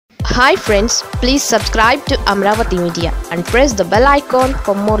Hi friends, please subscribe to Amaravathi Media and press the bell icon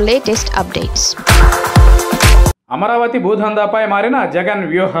for more latest updates. Amaravati భూదందాపై మారిన జగన్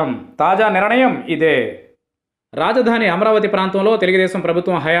వ్యూహం తాజా నిర్ణయం ఇదే. రాజధాని అమరావతి ప్రాంతంలో తెలుగుదేశం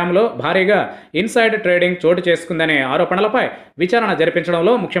ప్రభుత్వం హయాంలో భారీగా ఇన్సైడ్ ట్రేడింగ్ చోటు చేసుకుందనే ఆరోపణలపై విచారణ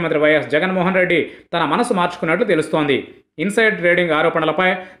జరిపించడంలో ముఖ్యమంత్రి వైఎస్ జగన్మోహన్ రెడ్డి తన మనసు మార్చుకున్నట్లు తెలుస్తోంది. ఇన్సైడ్ ట్రేడింగ్ ఆరోపణలపై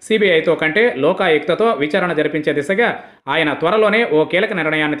సిబిఐతో కంటే లోకాయుక్తతో విచారణ జరిపించే దిశగా ఆయన త్వరలోనే ఓ కీలక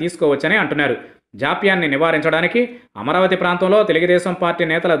నిర్ణయాన్ని తీసుకోవచ్చని అంటున్నారు. జాప్యాన్ని నివారించడానికి, అమరావతి ప్రాంతంలో తెలుగుదేశం పార్టీ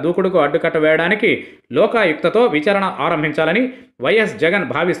నేతల దూకుడుకు అడ్డుకట్ట వేయడానికి లోకాయుక్తతో విచారణ ఆరంభించాలని వైఎస్ జగన్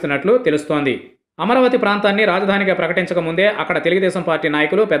భావిస్తున్నట్లు తెలుస్తోంది. అమరావతి ప్రాంతాన్ని రాజధానిగా ప్రకటించక ముందే అక్కడ తెలుగుదేశం పార్టీ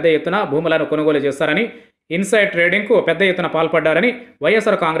నాయకులు పెద్ద ఎత్తున భూములను కొనుగోలు చేశారని, ఇన్సైడ్ ట్రేడింగ్కు పెద్ద ఎత్తున పాల్పడ్డారని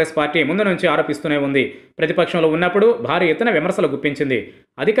వైఎస్ఆర్ కాంగ్రెస్ పార్టీ ముందు నుంచి ఆరోపిస్తూనే ఉంది. ప్రతిపక్షంలో ఉన్నప్పుడు భారీ ఎత్తున విమర్శలు గుప్పించింది.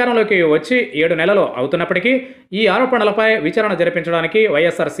 అధికారంలోకి వచ్చి 7 నెలలు అవుతున్నప్పటికీ ఈ ఆరోపణలపై విచారణ జరిపించడానికి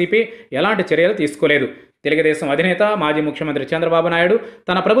వైఎస్ఆర్సీపీ ఎలాంటి చర్యలు తీసుకోలేదు. తెలుగుదేశం అధినేత మాజీ ముఖ్యమంత్రి చంద్రబాబు నాయుడు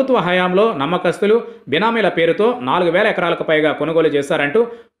తన ప్రభుత్వ హయాంలో నమ్మకస్తులు, బినామీల పేరుతో 4,000 ఎకరాలకు పైగా కొనుగోలు చేశారంటూ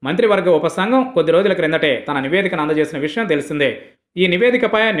మంత్రివర్గ ఉపసంఘం కొద్ది రోజుల క్రిందటే తన నివేదికను అందజేసిన విషయం తెలిసిందే. ఈ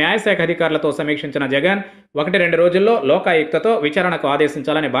నివేదికపై న్యాయశాఖ అధికారులతో సమీక్షించిన జగన్ 1-2 రోజుల్లో లోకాయుక్తతో విచారణకు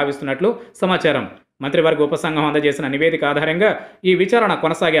ఆదేశించాలని భావిస్తున్నట్లు సమాచారం. మంత్రివర్గ ఉపసంఘం అందజేసిన నివేదిక ఆధారంగా ఈ విచారణ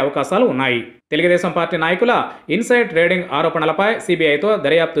కొనసాగే అవకాశాలు ఉన్నాయి. తెలుగుదేశం పార్టీ నాయకుల ఇన్సైడ్ ట్రేడింగ్ ఆరోపణలపై సిబిఐతో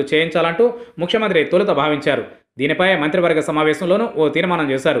దర్యాప్తు చేయించాలంటూ ముఖ్యమంత్రి తొలుత భావించారు. దీనిపై మంత్రివర్గ సమావేశంలోనూ ఓ తీర్మానం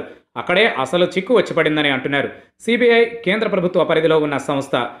చేశారు. అక్కడే అసలు చిక్కు వచ్చి పడిందని అంటున్నారు. సిబిఐ కేంద్ర ప్రభుత్వ పరిధిలో ఉన్న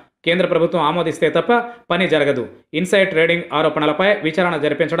సంస్థ. కేంద్ర ప్రభుత్వం ఆమోదిస్తే తప్ప పని జరగదు. ఇన్సైడ్ ట్రేడింగ్ ఆరోపణలపై విచారణ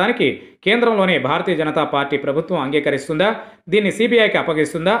జరిపించడానికి కేంద్రంలోని భారతీయ జనతా పార్టీ ప్రభుత్వం అంగీకరిస్తుందా, దీన్ని సిబిఐకి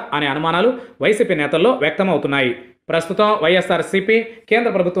అప్పగిస్తుందా అనే అనుమానాలు వైసీపీ నేతల్లో వ్యక్తమవుతున్నాయి. ప్రస్తుతం వైఎస్ఆర్సీపీ కేంద్ర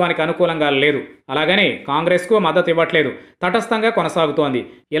ప్రభుత్వానికి అనుకూలంగా లేదు, అలాగని కాంగ్రెస్కు మద్దతు ఇవ్వట్లేదు, తటస్థంగా కొనసాగుతోంది.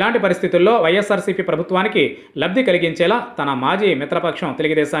 ఇలాంటి పరిస్థితుల్లో వైఎస్ఆర్సీపీ ప్రభుత్వానికి లబ్ధి కలిగించేలా, తన మాజీ మిత్రపక్షం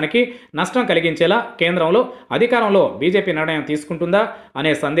తెలుగుదేశానికి నష్టం కలిగించేలా కేంద్రంలో అధికారంలో బీజేపీ నిర్ణయం తీసుకుంటుందా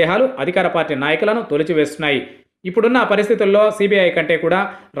అనే సందేహాలు అధికార పార్టీ నాయకులను తొలిచివేస్తున్నాయి. ఇప్పుడున్న పరిస్థితుల్లో సిబిఐ కంటే కూడా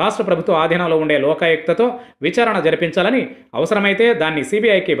రాష్ట్ర ప్రభుత్వ ఆధీనంలో ఉండే లోకాయుక్తతో విచారణ జరిపించాలని, అవసరమైతే దాన్ని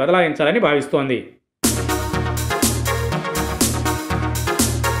సిబిఐకి బదలాయించాలని భావిస్తోంది.